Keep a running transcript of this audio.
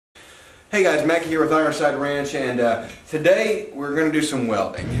Hey guys, Mackay here with Ironside Ranch, and today we're going to do some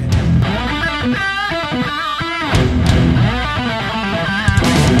welding. I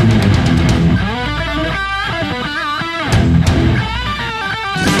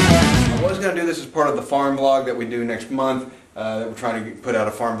was going to do this as part of the farm vlog that we do next month. That we're trying to put out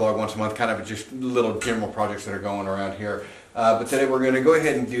a farm vlog once a month, kind of just little general projects that are going around here. But today we're going to go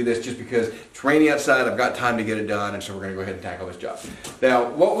ahead and do this just because it's rainy outside, I've got time to get it done, and so we're going to go ahead and tackle this job. Now,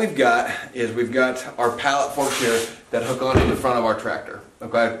 what we've got is we've got our pallet forks here that hook onto the front of our tractor.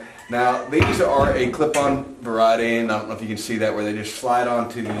 Okay. Now, these are a clip-on variety, and I don't know if you can see that, where they just slide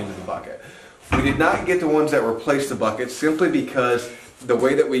onto the end of the bucket. We did not get the ones that replace the bucket simply because the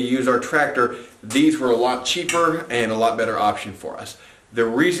way that we use our tractor, these were a lot cheaper and a lot better option for us. The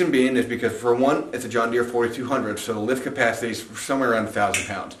reason being is because, for one, it's a John Deere 4200, so the lift capacity is somewhere around 1,000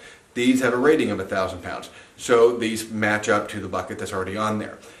 pounds. These have a rating of 1,000 pounds, so these match up to the bucket that's already on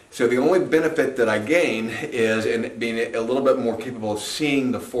there. So the only benefit that I gain is in being a little bit more capable of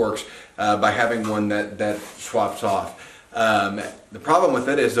seeing the forks by having one that swaps off. The problem with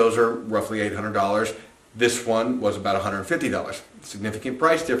it is those are roughly $800. This one was about $150. Significant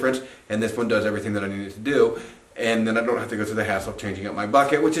price difference, and this one does everything that I need it to do. And then I don't have to go through the hassle of changing up my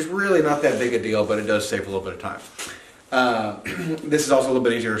bucket, which is really not that big a deal, but it does save a little bit of time. This is also a little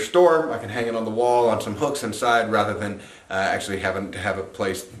bit easier to store. I can hang it on the wall on some hooks inside rather than actually having to have a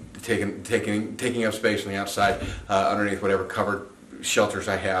place taking up space on the outside underneath whatever covered shelters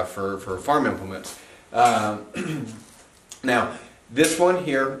I have for farm implements. Now, this one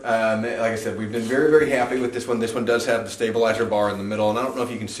here, like I said, we've been very, very happy with this one. This one does have the stabilizer bar in the middle, and I don't know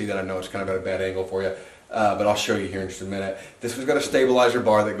if you can see that. I know it's kind of at a bad angle for you. But I'll show you here in just a minute. This one's got a stabilizer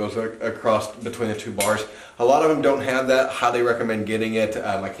bar that goes across between the two bars. A lot of them don't have that. Highly recommend getting it.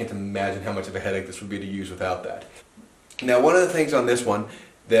 I can't imagine how much of a headache this would be to use without that. Now, one of the things on this one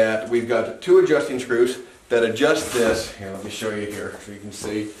that we've got two adjusting screws that adjust this. Here, let me show you here so you can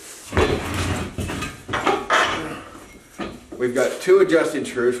see. We've got two adjusting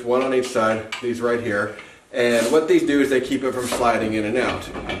screws, one on each side, these right here. And what these do is they keep it from sliding in and out.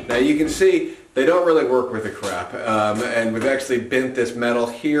 Now you can see they don't really work with the crap, and we've actually bent this metal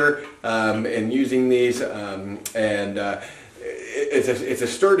here in using these, it's a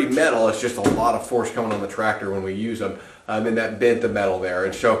sturdy metal. It's just a lot of force coming on the tractor when we use them, and that bent the metal there,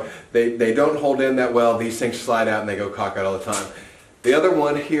 and so they don't hold in that well. These things slide out and they go cockeyed all the time. The other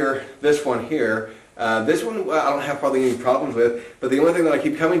one here, this one here, this one I don't have probably any problems with, but the only thing that I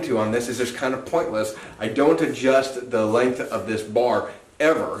keep coming to on this is it's kind of pointless. I don't adjust the length of this bar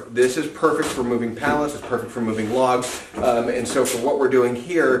ever. This is perfect for moving pallets, it's perfect for moving logs, and so for what we're doing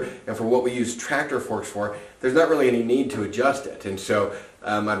here and for what we use tractor forks for, there's not really any need to adjust it, and so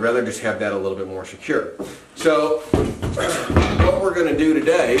I'd rather just have that a little bit more secure. So what we're going to do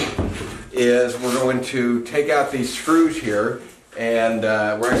today is we're going to take out these screws here, and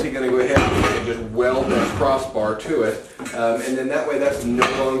we're actually going to go ahead and just weld that crossbar to it, and then that way that's no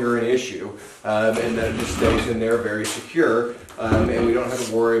longer an issue, and that it just stays in there very secure, and we don't have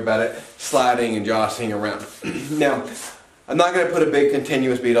to worry about it sliding and jostling around. Now, I'm not going to put a big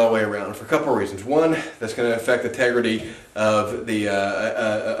continuous bead all the way around for a couple of reasons. One, that's going to affect the integrity of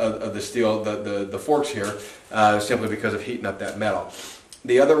the steel, the forks here, simply because of heating up that metal.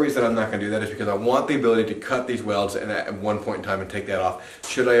 The other reason I'm not going to do that is because I want the ability to cut these welds and at one point in time and take that off.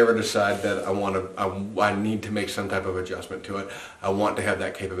 Should I ever decide that I need to make some type of adjustment to it, I want to have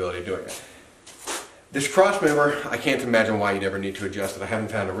that capability of doing it. This cross member, I can't imagine why you'd ever need to adjust it. I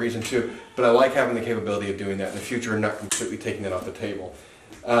haven't found a reason to, but I like having the capability of doing that in the future and not completely taking it off the table.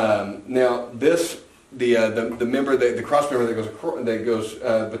 Now, this the member, the cross member that goes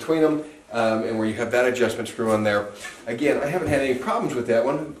between them. And where you have that adjustment screw on there. Again, I haven't had any problems with that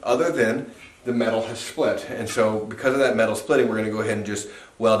one other than the metal has split. And so because of that metal splitting, we're going to go ahead and just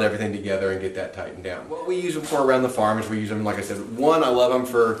weld everything together and get that tightened down. What we use them for around the farm is we use them, like I said, one, I love them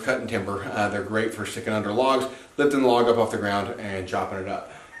for cutting timber. They're great for sticking under logs, lifting the log up off the ground and chopping it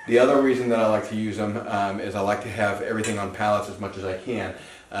up. The other reason that I like to use them is I like to have everything on pallets as much as I can.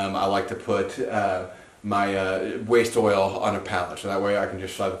 I like to put my waste oil on a pallet, so that way I can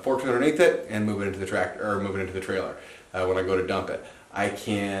just slide the forks underneath it and move it into the tractor or move it into the trailer when I go to dump it. I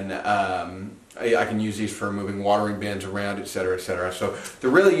can use these for moving watering bins around, etc., etc. So they're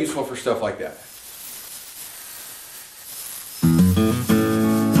really useful for stuff like that.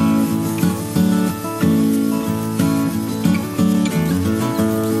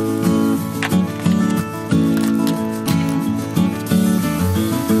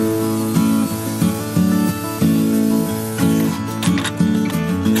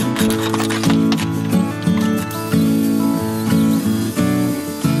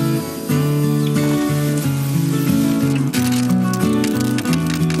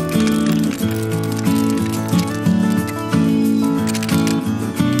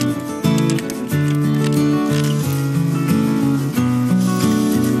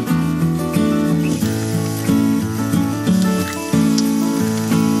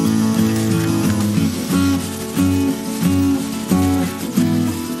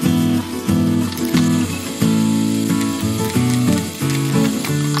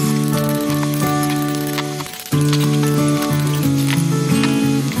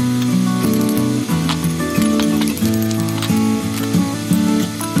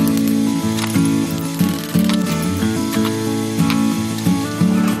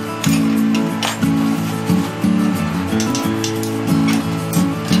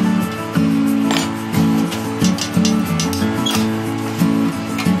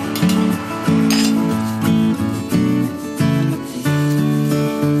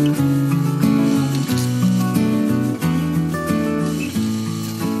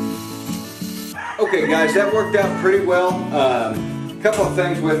 guys, that worked out pretty well. A couple of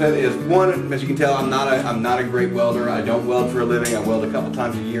things with it is, one, as you can tell, I'm not a great welder. I don't weld for a living. I weld a couple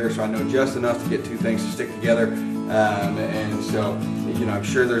times a year, so I know just enough to get two things to stick together. And so, you know, I'm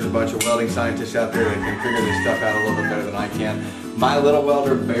sure there's a bunch of welding scientists out there that can figure this stuff out a little bit better than I can. My little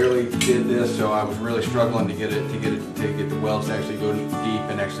welder barely did this, so I was really struggling to get the welds to actually go deep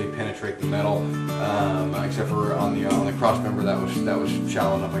and actually penetrate the metal. Except for on the cross member, that was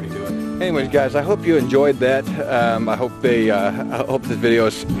shallow enough I could do it. Anyways, guys, I hope you enjoyed that. I hope this video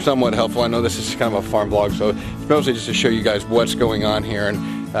is somewhat helpful. I know this is kind of a farm vlog, so it's mostly just to show you guys what's going on here and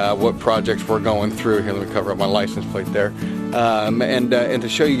what projects we're going through. Here, let me cover up my license plate there, and to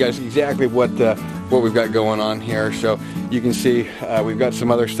show you guys exactly what we've got going on here. So you can see we've got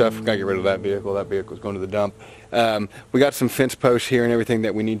some other stuff. We've got to get rid of that vehicle. That vehicle's going to the dump. We got some fence posts here and everything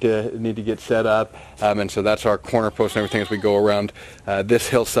that we need to get set up, and so that's our corner post and everything as we go around. This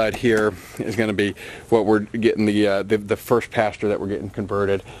hillside here is going to be what we're getting the first pasture that we're getting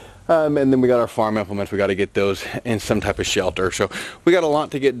converted. And then we got our farm implements. We got to get those in some type of shelter. So we got a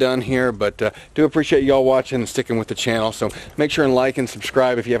lot to get done here, but do appreciate y'all watching and sticking with the channel. So make sure and like and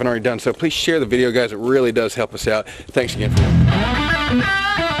subscribe if you haven't already done so. Please share the video, guys. It really does help us out. Thanks again for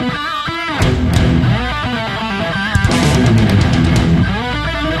watching.